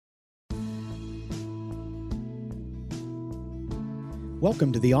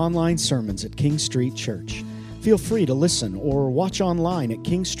Welcome to the online sermons at King Street Church. Feel free to listen or watch online at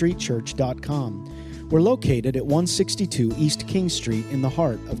kingstreetchurch.com. We're located at 162 East King Street in the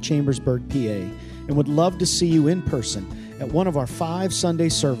heart of Chambersburg, PA, and would love to see you in person at one of our 5 Sunday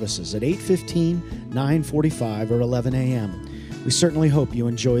services at 8:15, 9:45, or 11 a.m. We certainly hope you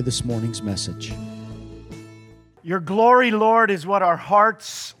enjoy this morning's message. Your glory, Lord, is what our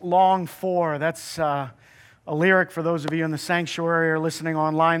hearts long for. That's a lyric for those of you in the sanctuary or listening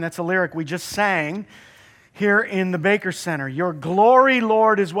online. That's a lyric we just sang here in the Baker Center. Your glory,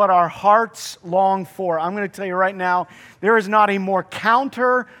 Lord, is what our hearts long for. I'm going to tell you right now, there is not a more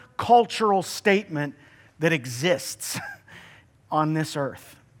counter-cultural statement that exists on this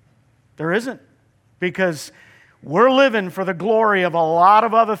earth. There isn't. Because we're living for the glory of a lot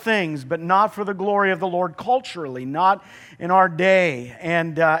of other things, but not for the glory of the Lord culturally, not in our day.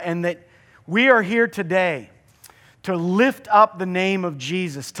 And that we are here today to lift up the name of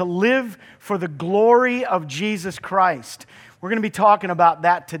Jesus, to live for the glory of Jesus Christ. We're going to be talking about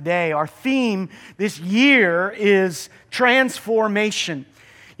that today. Our theme this year is transformation.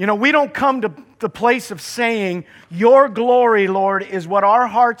 You know, we don't come to the place of saying, your glory, Lord, is what our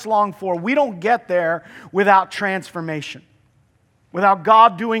hearts long for. We don't get there without transformation, without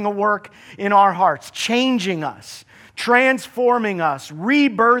God doing a work in our hearts, changing us, transforming us,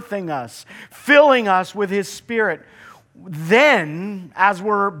 rebirthing us, filling us with His Spirit. Then, as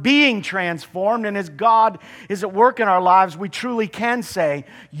we're being transformed and as God is at work in our lives, we truly can say,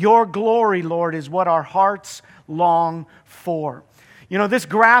 your glory, Lord, is what our hearts long for. You know, this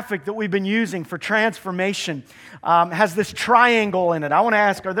graphic that we've been using for transformation has this triangle in it. I want to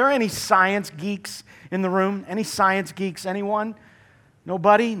ask, are there any science geeks in the room? Any science geeks? Anyone?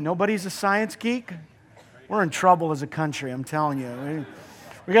 Nobody? Nobody's a science geek? We're in trouble as a country, I'm telling you.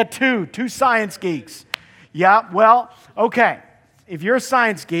 We got two science geeks. Yeah, well, okay. If you're a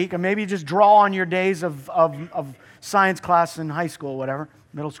science geek, or maybe you just draw on your days of science class in high school, whatever,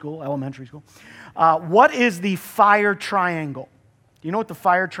 middle school, elementary school. What is the fire triangle? Do you know what the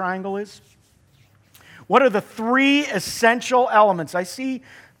fire triangle is? What are the 3 essential elements? I see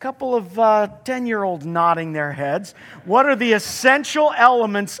a couple of 10-year-olds nodding their heads. What are the essential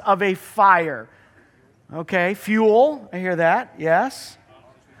elements of a fire? Okay, fuel, I hear that, yes.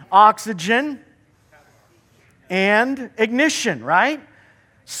 Oxygen and ignition, right?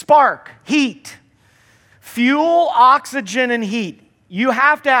 Spark, heat. Fuel, oxygen, and heat. You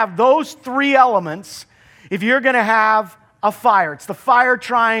have to have those 3 elements if you're going to have a fire. It's the fire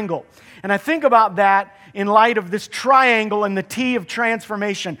triangle. And I think about that in light of this triangle and the T of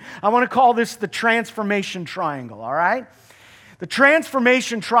transformation. I want to call this the transformation triangle, all right? The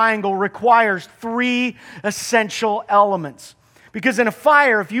transformation triangle requires 3 essential elements. Because in a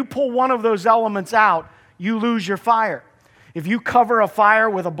fire, if you pull one of those elements out, you lose your fire. If you cover a fire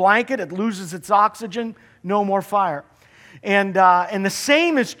with a blanket, it loses its oxygen, no more fire. And the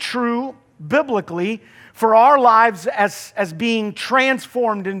same is true biblically for our lives as being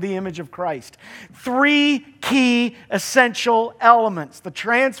transformed in the image of Christ. 3 key essential elements, the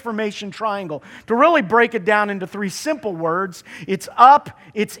transformation triangle. To really break it down into 3 simple words, it's up,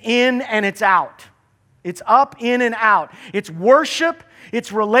 it's in, and it's out. It's up, in, and out. It's worship,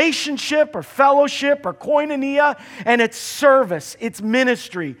 it's relationship or fellowship or koinonia, and it's service, it's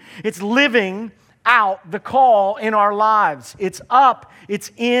ministry. It's living out the call in our lives. It's up,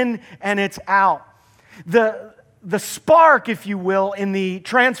 it's in, and it's out. The spark, if you will, in the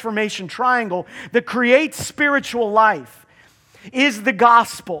transformation triangle that creates spiritual life is the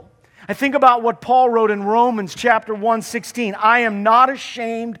gospel. I think about what Paul wrote in Romans chapter 1:16. I am not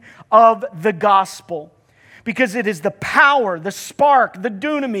ashamed of the gospel because it is the power, the spark, the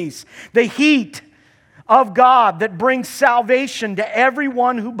dunamis, the heat of God that brings salvation to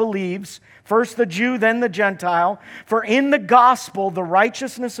everyone who believes, first the Jew, then the Gentile. For in the gospel, the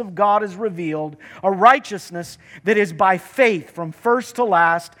righteousness of God is revealed, a righteousness that is by faith from first to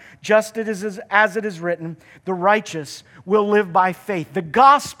last, just as it is written, the righteous will live by faith. The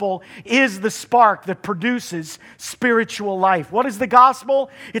gospel is the spark that produces spiritual life. What is the gospel?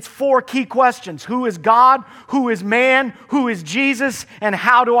 It's 4 key questions. Who is God? Who is man? Who is Jesus? And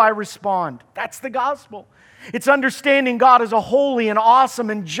how do I respond? That's the gospel. It's understanding God as a holy and awesome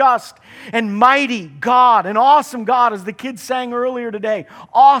and just and mighty God, an awesome God, as the kids sang earlier today.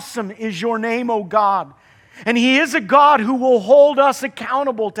 Awesome is your name, O God. And He is a God who will hold us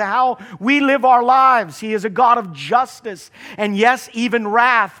accountable to how we live our lives. He is a God of justice and, yes, even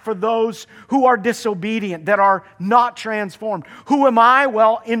wrath for those who are disobedient, that are not transformed. Who am I?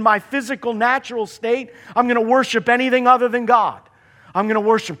 Well, in my physical, natural state, I'm going to worship anything other than God. I'm going to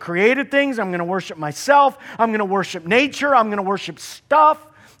worship created things. I'm going to worship myself. I'm going to worship nature. I'm going to worship stuff.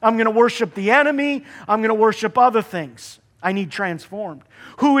 I'm going to worship the enemy. I'm going to worship other things. I need transformed.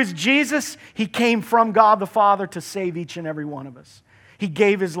 Who is Jesus? He came from God the Father to save each and every one of us. He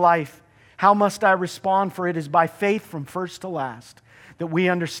gave His life. How must I respond? For it is by faith from first to last that we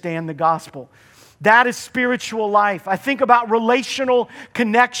understand the gospel. That is spiritual life. I think about relational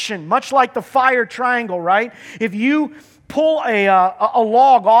connection, much like the fire triangle, right? If you pull a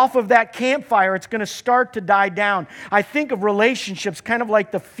log off of that campfire, it's going to start to die down. I think of relationships kind of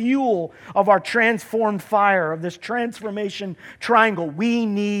like the fuel of our transformed fire, of this transformation triangle. We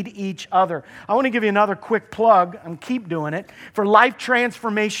need each other. I want to give you another quick plug, and keep doing it, for life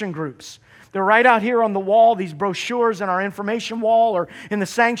transformation groups. They're right out here on the wall, these brochures in our information wall, or in the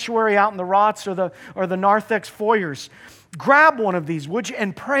sanctuary out in the ROTS or the narthex foyers. Grab one of these, would you,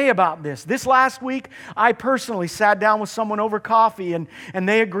 and pray about this. This last week, I personally sat down with someone over coffee, and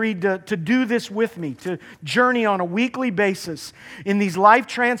they agreed to do this with me, to journey on a weekly basis in these life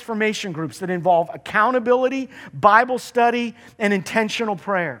transformation groups that involve accountability, Bible study, and intentional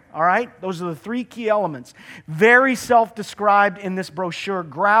prayer. All right? Those are the three key elements. Very self-described in this brochure.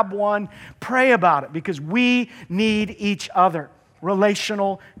 Grab one, pray about it, because we need each other.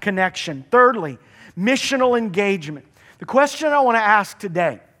 Relational connection. Thirdly, missional engagement. The question I want to ask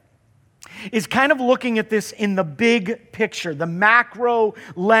today is kind of looking at this in the big picture, the macro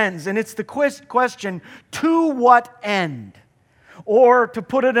lens. And it's the question, to what end? Or to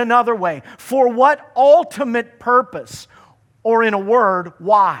put it another way, for what ultimate purpose? Or in a word,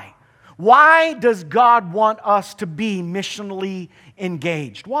 why? Why does God want us to be missionally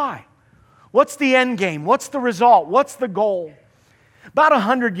engaged? Why? What's the end game? What's the result? What's the goal? About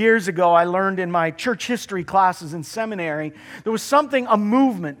 100 years ago, I learned in my church history classes in seminary, there was a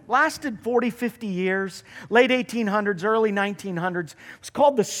movement, lasted 40, 50 years, late 1800s, early 1900s. It was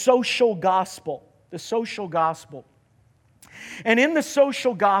called the social gospel. The social gospel. And in the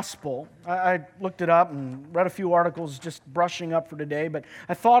social gospel, I looked it up and read a few articles just brushing up for today, but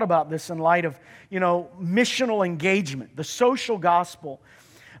I thought about this in light of, missional engagement. The social gospel,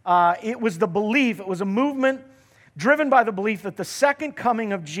 it was a movement driven by the belief that the second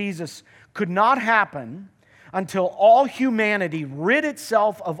coming of Jesus could not happen until all humanity rid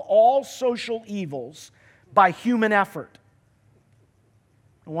itself of all social evils by human effort.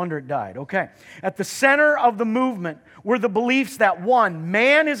 No wonder it died. Okay. At the center of the movement were the beliefs that, one,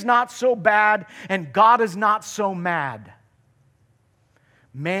 man is not so bad and God is not so mad.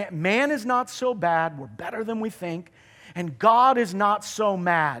 Man is not so bad, we're better than we think, and God is not so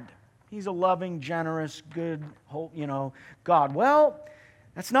mad. He's a loving, generous, good, God. Well,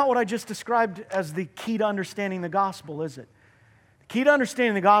 that's not what I just described as the key to understanding the gospel, is it? The key to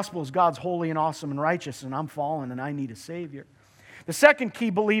understanding the gospel is God's holy and awesome and righteous, and I'm fallen and I need a Savior. The second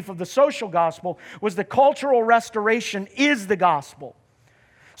key belief of the social gospel was that cultural restoration is the gospel.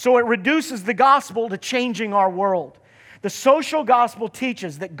 So it reduces the gospel to changing our world. The social gospel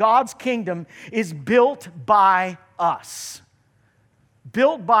teaches that God's kingdom is built by us.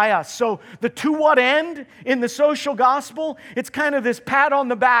 Built by us. So the to what end in the social gospel, it's kind of this pat on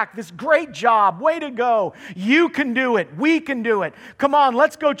the back, this great job, way to go. You can do it. We can do it. Come on,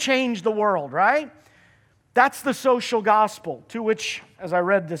 let's go change the world, right? That's the social gospel, to which, as I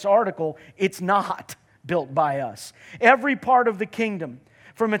read this article, it's not built by us. Every part of the kingdom,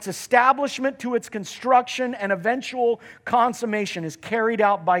 from its establishment to its construction and eventual consummation, is carried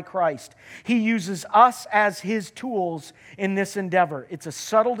out by Christ. He uses us as His tools in this endeavor. It's a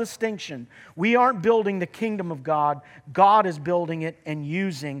subtle distinction. We aren't building the kingdom of God. God is building it and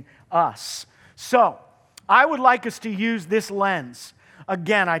using us. So, I would like us to use this lens.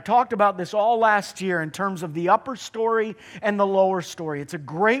 Again, I talked about this all last year in terms of the upper story and the lower story. It's a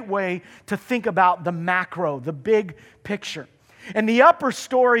great way to think about the macro, the big picture. And the upper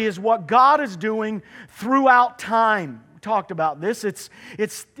story is what God is doing throughout time. We talked about this. It's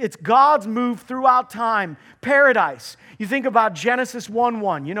God's move throughout time. Paradise. You think about Genesis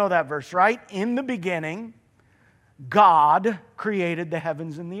 1:1. You know that verse, right? In the beginning, God created the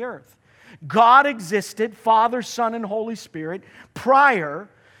heavens and the earth. God existed, Father, Son, and Holy Spirit, prior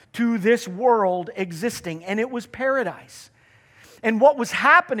to this world existing, and it was paradise. And what was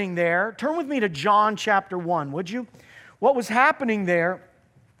happening there, turn with me to John chapter 1, would you? What was happening there,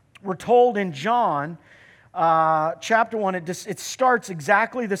 we're told in John chapter 1, it starts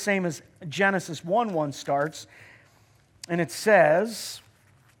exactly the same as Genesis 1:1 starts. And it says,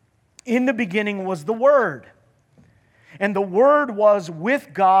 in the beginning was the Word. And the Word was with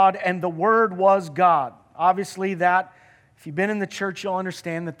God, and the Word was God. Obviously that, if you've been in the church, you'll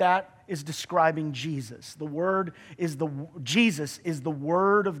understand that is describing Jesus. Jesus is the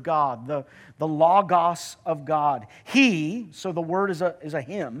Word of God, the Logos of God. He, so the Word is a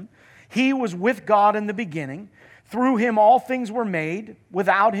Him, He was with God in the beginning. Through Him all things were made.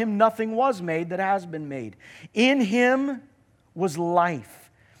 Without Him nothing was made that has been made. In Him was life,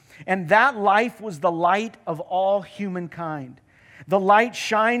 and that life was the light of all humankind. The light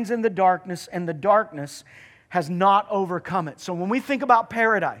shines in the darkness, and the darkness has not overcome it. So when we think about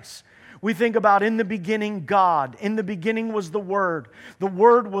paradise, we think about in the beginning God. In the beginning was the Word. The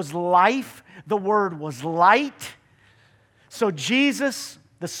Word was life. The Word was light. So Jesus,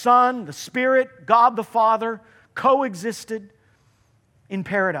 the Son, the Spirit, God the Father, coexisted in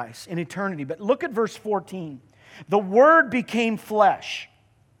paradise, in eternity. But look at verse 14. The Word became flesh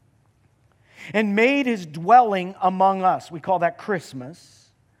and made His dwelling among us. We call that Christmas.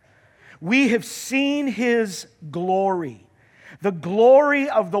 We have seen His glory, the glory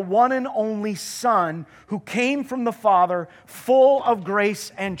of the one and only Son who came from the Father, full of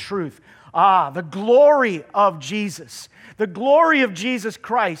grace and truth. The glory of Jesus. The glory of Jesus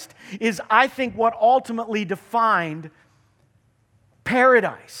Christ is, I think, what ultimately defined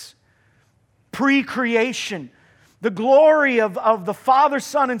paradise, pre-creation. The glory of the Father,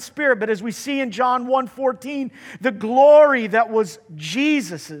 Son, and Spirit. But as we see in John 1:14, the glory that was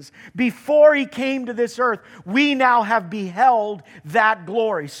Jesus's before He came to this earth, we now have beheld that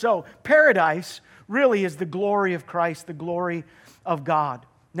glory. So paradise really is the glory of Christ, the glory of God.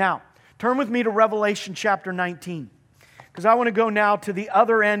 Now, turn with me to Revelation chapter 19, because I want to go now to the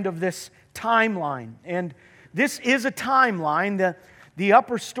other end of this timeline. And this is a timeline. The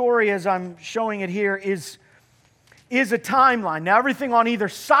upper story, as I'm showing it here, is a timeline. Now, everything on either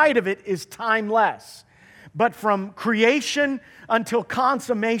side of it is timeless. But from creation until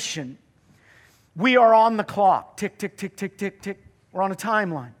consummation, we are on the clock. Tick, tick, tick, tick, tick, tick. We're on a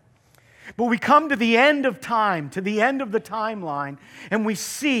timeline. But we come to the end of time, to the end of the timeline, and we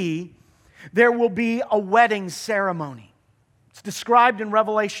see there will be a wedding ceremony. It's described in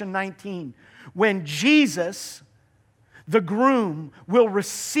Revelation 19, when Jesus, the groom, will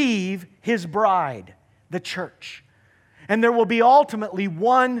receive His bride, the church. And there will be ultimately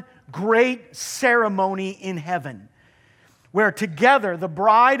one great ceremony in heaven, where together the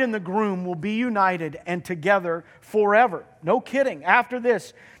bride and the groom will be united and together forever. No kidding. After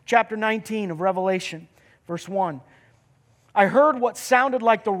this, chapter 19 of Revelation, verse 1. I heard what sounded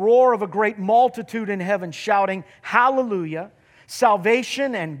like the roar of a great multitude in heaven shouting, Hallelujah!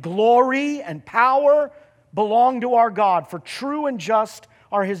 Salvation and glory and power belong to our God, for true and just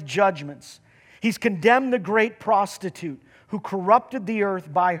are His judgments. He's condemned the great prostitute who corrupted the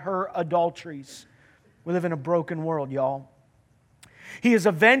earth by her adulteries. We live in a broken world, y'all. He has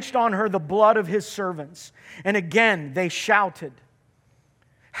avenged on her the blood of His servants. And again they shouted,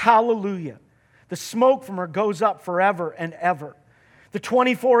 Hallelujah. The smoke from her goes up forever and ever. The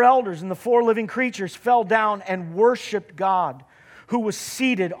 24 elders and the 4 living creatures fell down and worshiped God, who was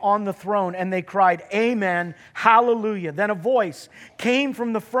seated on the throne, and they cried, Amen, Hallelujah. Then a voice came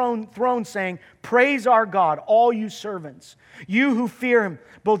from the throne saying, Praise our God, all you servants, you who fear Him,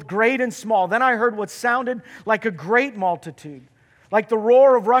 both great and small. Then I heard what sounded like a great multitude, like the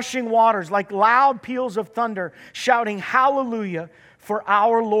roar of rushing waters, like loud peals of thunder, shouting, Hallelujah, for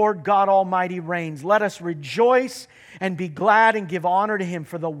our Lord God Almighty reigns. Let us rejoice and be glad and give honor to Him,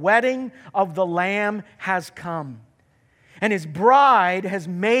 for the wedding of the Lamb has come. And His bride has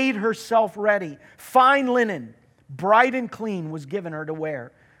made herself ready. Fine linen, bright and clean, was given her to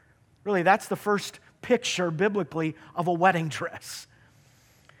wear. Really, that's the first picture biblically of a wedding dress.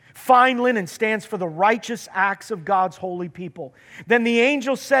 Fine linen stands for the righteous acts of God's holy people. Then the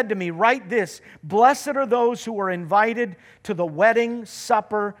angel said to me, Write this, Blessed are those who are invited to the wedding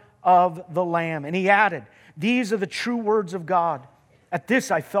supper of the Lamb. And he added, These are the true words of God. At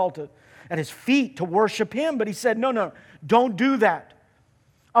this I fell at His feet to worship Him. But he said, No, don't do that.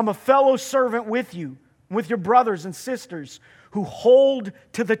 I'm a fellow servant with you, with your brothers and sisters who hold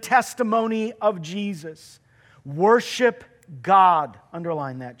to the testimony of Jesus. Worship God.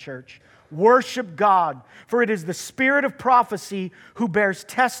 Underline that, church. Worship God, for it is the spirit of prophecy who bears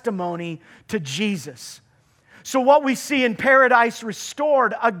testimony to Jesus. So what we see in paradise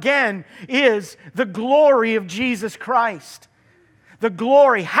restored again is the glory of Jesus Christ. The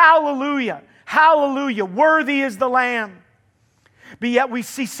glory. Hallelujah. Hallelujah. Worthy is the Lamb. But yet we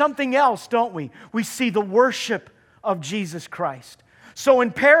see something else, don't we? We see the worship of Jesus Christ. So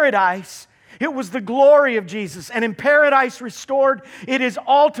in paradise, it was the glory of Jesus. And in paradise restored, it is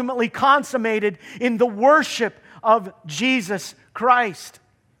ultimately consummated in the worship of Jesus Christ.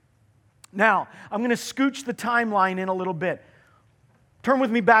 Now, I'm going to scooch the timeline in a little bit. Turn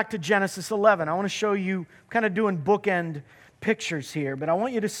with me back to Genesis 11. I want to show you, kind of doing bookend pictures here, but I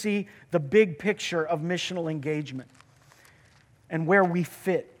want you to see the big picture of missional engagement and where we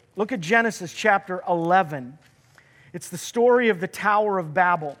fit. Look at Genesis chapter 11. It's the story of the Tower of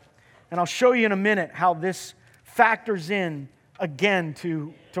Babel. And I'll show you in a minute how this factors in again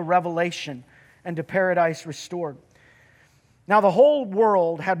to Revelation and to Paradise Restored. Now, the whole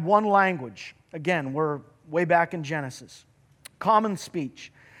world had one language. Again, we're way back in Genesis. Common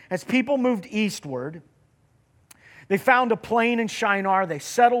speech. As people moved eastward, they found a plain in Shinar. They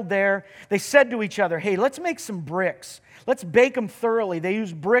settled there. They said to each other, hey, let's make some bricks. Let's bake them thoroughly. They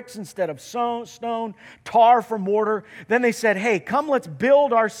used bricks instead of stone, tar for mortar. Then they said, hey, come, let's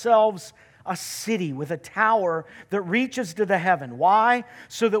build ourselves a city with a tower that reaches to the heaven. Why?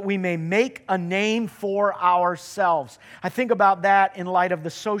 So that we may make a name for ourselves. I think about that in light of the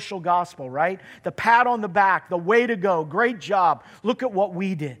social gospel, right? The pat on the back, the way to go, great job. Look at what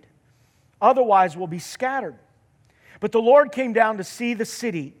we did. Otherwise, we'll be scattered. But the Lord came down to see the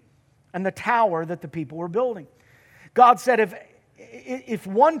city and the tower that the people were building. God said, if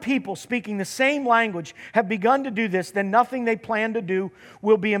one people speaking the same language have begun to do this, then nothing they plan to do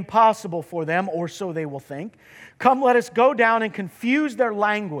will be impossible for them, or so they will think. Come, let us go down and confuse their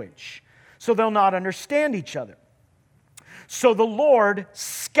language, so they'll not understand each other. So the Lord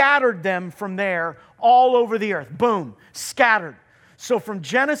scattered them from there all over the earth. Boom, scattered. So from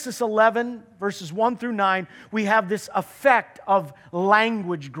Genesis 11, verses 1 through 9, we have this effect of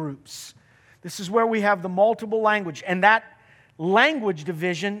language groups. This is where we have the multiple language, and that language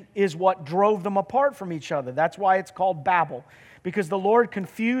division is what drove them apart from each other. That's why it's called Babel, because the Lord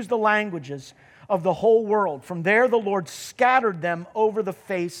confused the languages of the whole world. From there, the Lord scattered them over the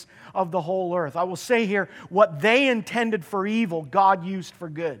face of the whole earth. I will say here, what they intended for evil, God used for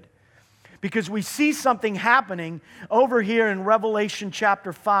good. Because we see something happening over here in Revelation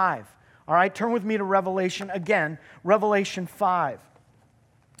chapter 5. All right, turn with me to Revelation again, Revelation 5.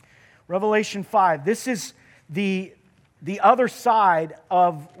 Revelation 5. This is the other side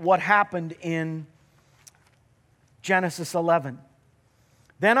of what happened in Genesis 11.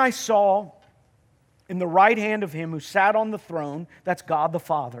 Then I saw in the right hand of him who sat on the throne, that's God the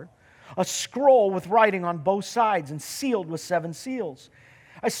Father, a scroll with writing on both sides and sealed with 7 seals.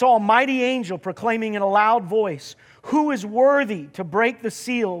 I saw a mighty angel proclaiming in a loud voice, who is worthy to break the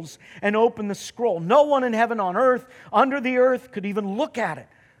seals and open the scroll? No one in heaven, on earth, under the earth could even look at it.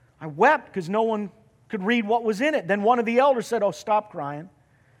 I wept because no one could read what was in it. Then one of the elders said, oh, stop crying.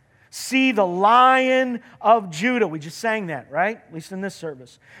 See, the Lion of Judah. We just sang that, right? At least in this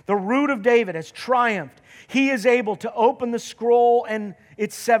service. The Root of David has triumphed. He is able to open the scroll and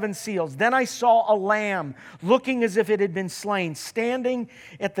its 7 seals. Then I saw a lamb looking as if it had been slain, standing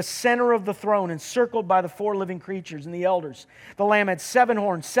at the center of the throne, encircled by the 4 living creatures and the elders. The lamb had 7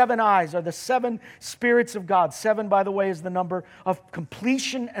 horns, 7 eyes, are the 7 spirits of God. 7, by the way, is the number of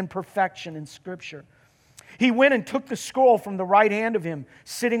completion and perfection in Scripture. He went and took the scroll from the right hand of him,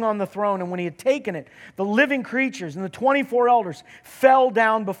 sitting on the throne. And when he had taken it, the living creatures and the 24 elders fell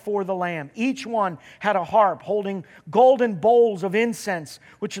down before the Lamb. Each one had a harp holding golden bowls of incense,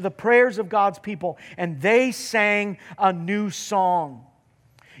 which are the prayers of God's people. And they sang a new song.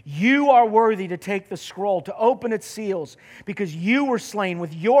 You are worthy to take the scroll, to open its seals, because you were slain.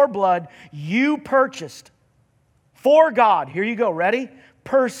 With your blood, you purchased for God, here you go, ready?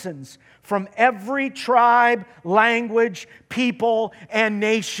 Persons from every tribe, language, people, and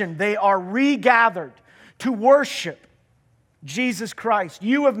nation. They are regathered to worship Jesus Christ.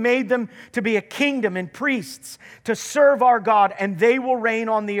 You have made them to be a kingdom and priests to serve our God, and they will reign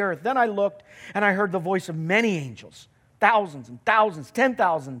on the earth. Then I looked, and I heard the voice of many angels, thousands and thousands,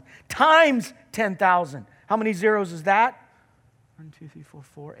 10,000 times 10,000. How many zeros is that? 1, 2, 3, 4,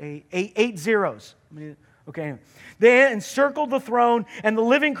 4, 8. 8 zeros. Okay. They encircled the throne, and the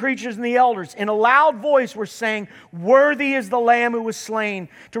living creatures and the elders in a loud voice were saying, worthy is the Lamb who was slain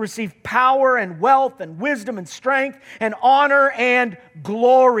to receive power and wealth and wisdom and strength and honor and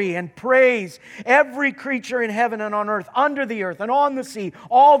glory and praise. Every creature in heaven and on earth, under the earth and on the sea,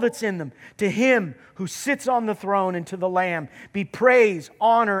 all that's in them, to him who sits on the throne and to the Lamb be praise,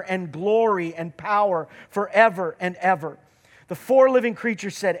 honor, and glory and power forever and ever. The 4 living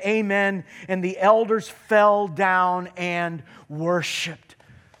creatures said, amen, and the elders fell down and worshiped.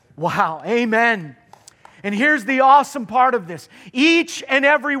 Wow, amen. And here's the awesome part of this. Each and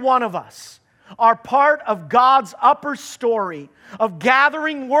every one of us are part of God's upper story of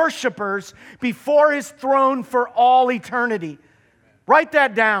gathering worshipers before His throne for all eternity. Write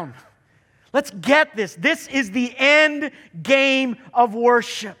that down. Let's get this. This is the end game of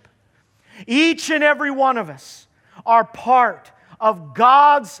worship. Each and every one of us are part of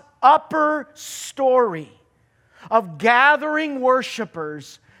God's upper story of gathering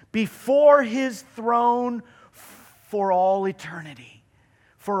worshipers before His throne for all eternity.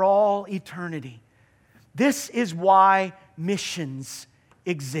 For all eternity. This is why missions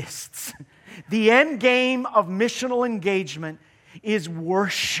exists. The end game of missional engagement is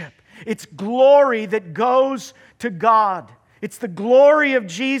worship. It's glory that goes to God. It's the glory of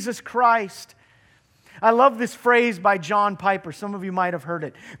Jesus Christ. I love this phrase by John Piper. Some of you might have heard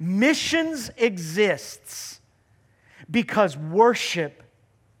it. Missions exists because worship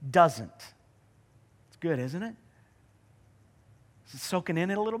doesn't. It's good, isn't it? Is it soaking in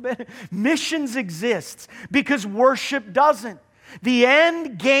it a little bit? Missions exists because worship doesn't. The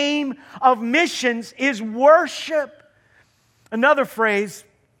end game of missions is worship. Another phrase,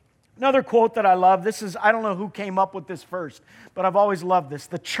 another quote that I love. This is, I don't know who came up with this first, but I've always loved this.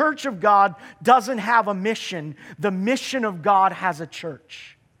 The church of God doesn't have a mission. The mission of God has a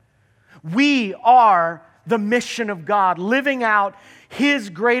church. We are the mission of God, living out His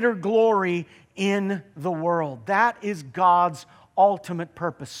greater glory in the world. That is God's ultimate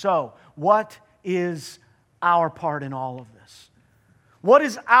purpose. So, what is our part in all of this? What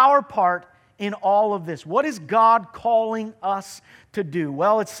is our part in all of this? What is God calling us to do?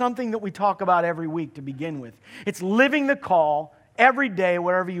 Well, it's something that we talk about every week to begin with. It's living the call every day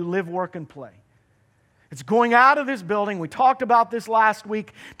wherever you live, work, and play. It's going out of this building. We talked about this last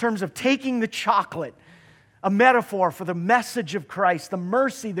week in terms of taking the chocolate, a metaphor for the message of Christ, the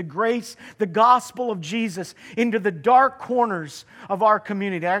mercy, the grace, the gospel of Jesus into the dark corners of our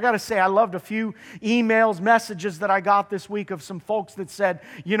community. I got to say, I loved a few emails, messages that I got this week of some folks that said,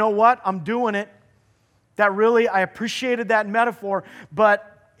 you know what, I'm doing it. I appreciated that metaphor,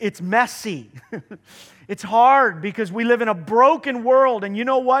 but it's messy. It's hard because we live in a broken world. And you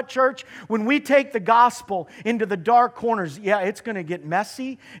know what, church? When we take the gospel into the dark corners, yeah, it's going to get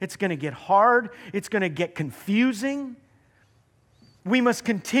messy. It's going to get hard. It's going to get confusing. We must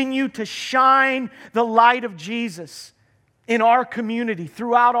continue to shine the light of Jesus in our community,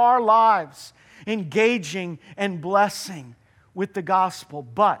 throughout our lives, engaging and blessing with the gospel.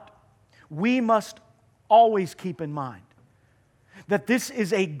 But we must always keep in mind that this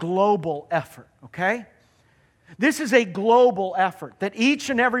is a global effort, okay? This is a global effort that each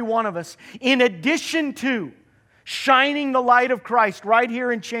and every one of us, in addition to shining the light of Christ right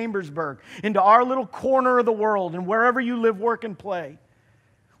here in Chambersburg, into our little corner of the world and wherever you live, work, and play,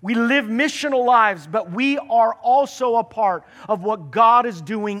 we live missional lives, but we are also a part of what God is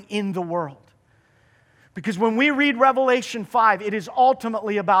doing in the world. Because when we read Revelation 5, it is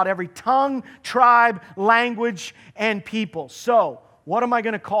ultimately about every tongue, tribe, language, and people. So, what am I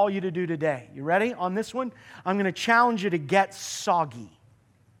going to call you to do today? You ready on this one? I'm going to challenge you to get soggy.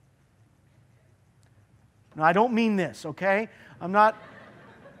 Now, I don't mean this, okay? I'm not...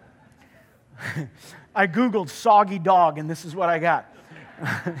 I Googled soggy dog, and this is what I got.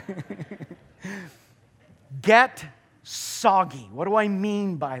 Get soggy. What do I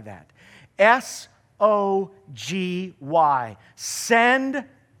mean by that? S-O-G-Y. Send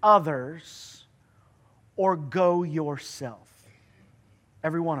others or go yourself.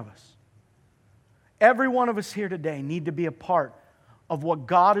 Every one of us. Every one of us here today need to be a part of what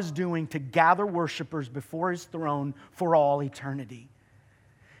God is doing to gather worshipers before His throne for all eternity.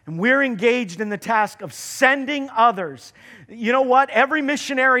 And we're engaged in the task of sending others. You know what? Every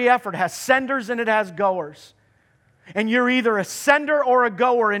missionary effort has senders and it has goers. And you're either a sender or a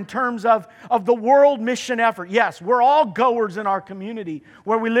goer in terms of the world mission effort. Yes, we're all goers in our community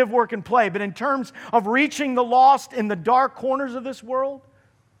where we live, work, and play. But in terms of reaching the lost in the dark corners of this world,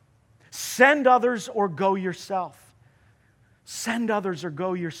 send others or go yourself. Send others or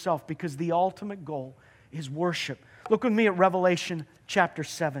go yourself, because the ultimate goal is worship. Look with me at Revelation chapter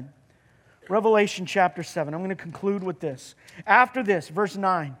 7. Revelation chapter 7. I'm going to conclude with this. After this, verse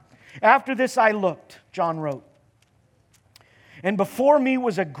 9. After this I looked, John wrote, and before me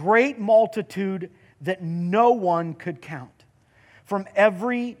was a great multitude that no one could count, from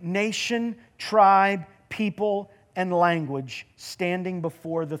every nation, tribe, people, and language standing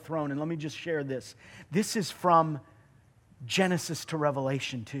before the throne. And let me just share this. This is from Genesis to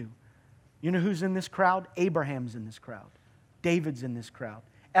Revelation 2. You know who's in this crowd? Abraham's in this crowd. David's in this crowd.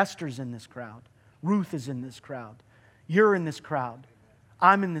 Esther's in this crowd. Ruth is in this crowd. You're in this crowd.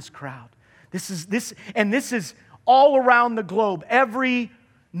 I'm in this crowd. This is all around the globe. Every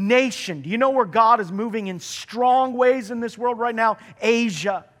nation. Do you know where God is moving in strong ways in this world right now?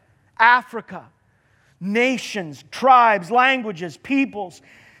 Asia, Africa, nations, tribes, languages, peoples,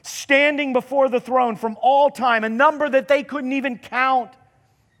 standing before the throne from all time, a number that they couldn't even count.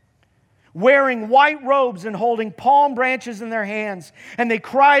 wearing white robes and holding palm branches in their hands. And they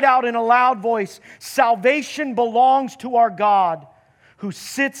cried out in a loud voice, "Salvation belongs to our God, who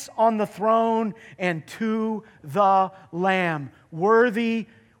sits on the throne and to the Lamb." Worthy,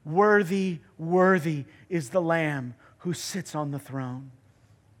 worthy, worthy is the Lamb who sits on the throne.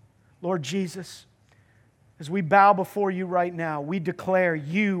 Lord Jesus, as we bow before you right now, we declare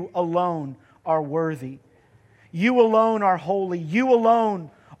you alone are worthy. You alone are holy. You alone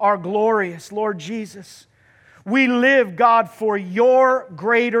are glorious, Lord Jesus. We live, God, for your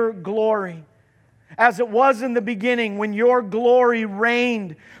greater glory. As it was in the beginning when your glory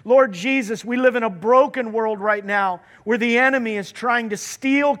reigned. Lord Jesus, we live in a broken world right now where the enemy is trying to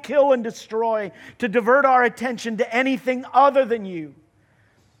steal, kill, and destroy, to divert our attention to anything other than you.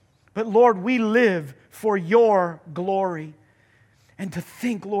 But Lord, we live for your glory. And to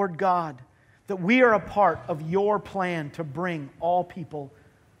think, Lord God, that we are a part of your plan to bring all people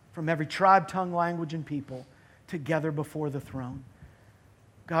from every tribe, tongue, language, and people together before the throne.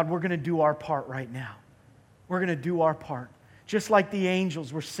 God, we're going to do our part right now. We're going to do our part. Just like the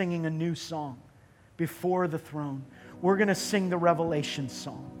angels were singing a new song before the throne, we're going to sing the Revelation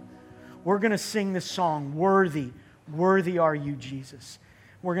song. We're going to sing the song, "Worthy, worthy are you, Jesus."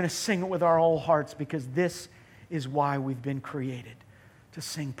 We're going to sing it with our whole hearts because this is why we've been created, to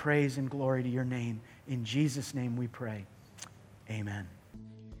sing praise and glory to your name. In Jesus' name we pray. Amen.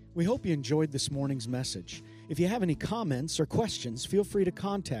 We hope you enjoyed this morning's message. If you have any comments or questions, feel free to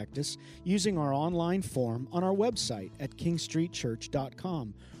contact us using our online form on our website at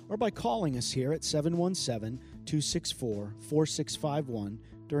kingstreetchurch.com or by calling us here at 717-264-4651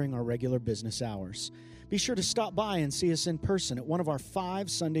 during our regular business hours. Be sure to stop by and see us in person at one of our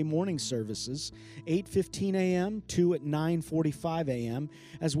 5 Sunday morning services, 8:15 a.m., 2 at 9:45 a.m.,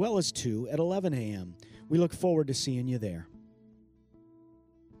 as well as 2 at 11 a.m. We look forward to seeing you there.